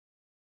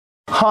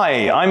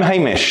Hi, I'm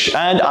Hamish,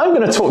 and I'm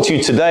going to talk to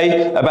you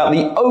today about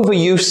the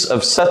overuse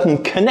of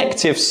certain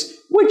connectives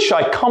which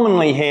I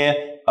commonly hear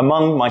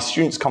among my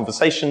students'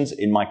 conversations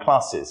in my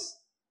classes.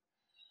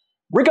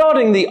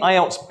 Regarding the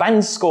IELTS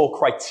band score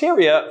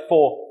criteria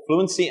for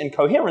fluency and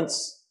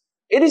coherence,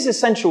 it is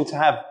essential to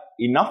have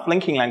enough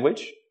linking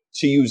language,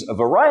 to use a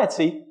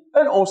variety,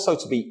 and also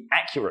to be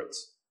accurate.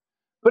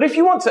 But if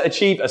you want to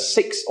achieve a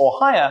 6 or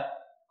higher,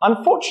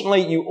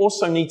 unfortunately you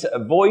also need to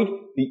avoid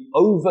the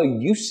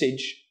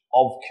overusage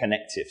of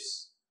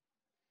connectives.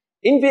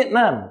 In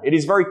Vietnam, it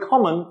is very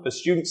common for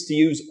students to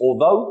use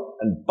although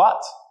and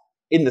but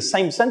in the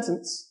same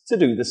sentence to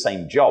do the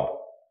same job.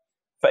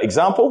 For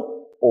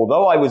example,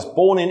 although I was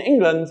born in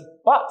England,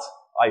 but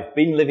I've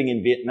been living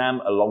in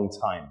Vietnam a long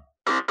time.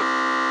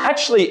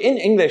 Actually, in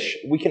English,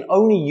 we can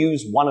only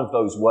use one of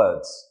those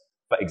words.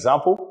 For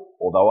example,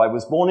 although I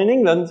was born in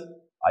England,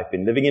 I've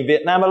been living in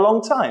Vietnam a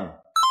long time.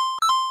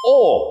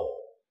 Or,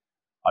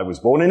 I was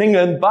born in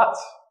England, but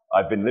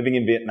I've been living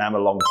in Vietnam a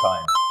long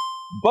time.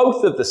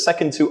 Both of the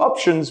second two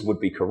options would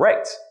be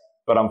correct,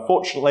 but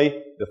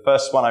unfortunately, the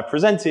first one I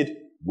presented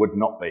would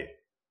not be.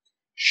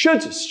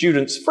 Should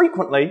students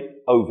frequently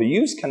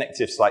overuse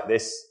connectives like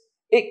this,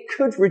 it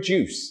could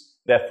reduce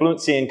their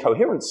fluency and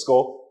coherence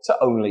score to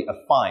only a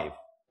 5.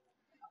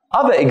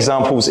 Other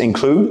examples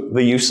include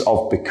the use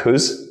of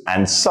because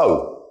and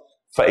so.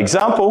 For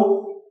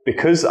example,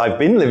 because I've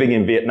been living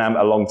in Vietnam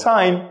a long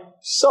time,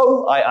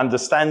 so I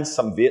understand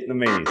some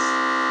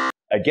Vietnamese.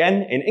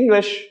 Again, in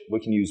English, we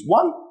can use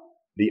one,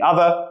 the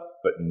other,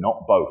 but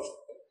not both.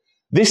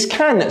 This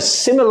can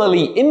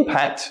similarly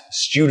impact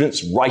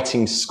students'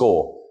 writing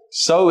score.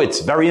 So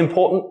it's very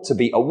important to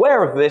be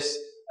aware of this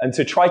and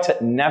to try to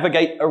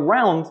navigate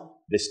around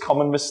this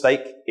common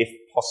mistake if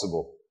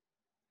possible.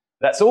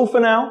 That's all for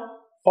now.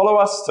 Follow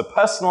us to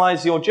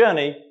personalize your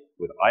journey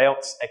with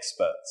IELTS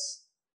experts.